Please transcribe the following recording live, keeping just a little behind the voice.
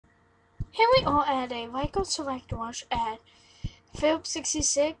Here we are at a Ryko Select Wash at phillips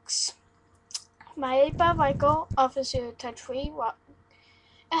 66, made by Ryko, officer touch-free.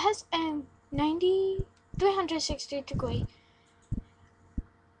 It has a 360 degree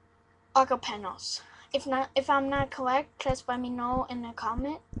auto panels. If I'm not correct, just let me know in the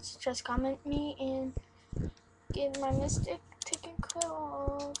comments. Just comment me and get my mistake taken care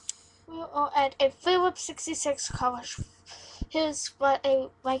of. We are at a Phillips 66 car wash. Here's what a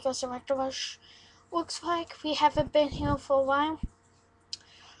Ryko Select Wash looks like. We haven't been here for a while.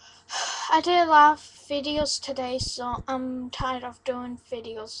 I did a lot of videos today, so I'm tired of doing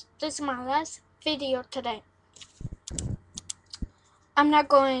videos. This is my last video today. I'm not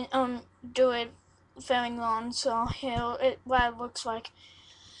going to do it very long, so here what it looks like.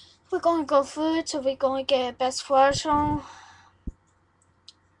 We're going to go through it, so we're going to get a best wash on.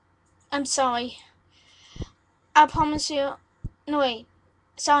 I'm sorry. I promise you. No, wait.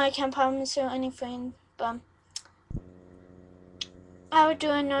 Sorry, I can't promise you anything, but I will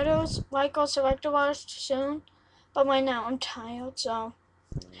do another Ryko Select Wash soon. But right now I'm tired, so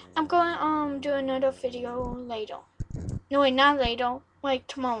I'm going to do another video later. No, wait, not later. Like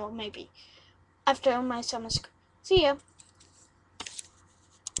tomorrow, maybe. After my summer school. See ya.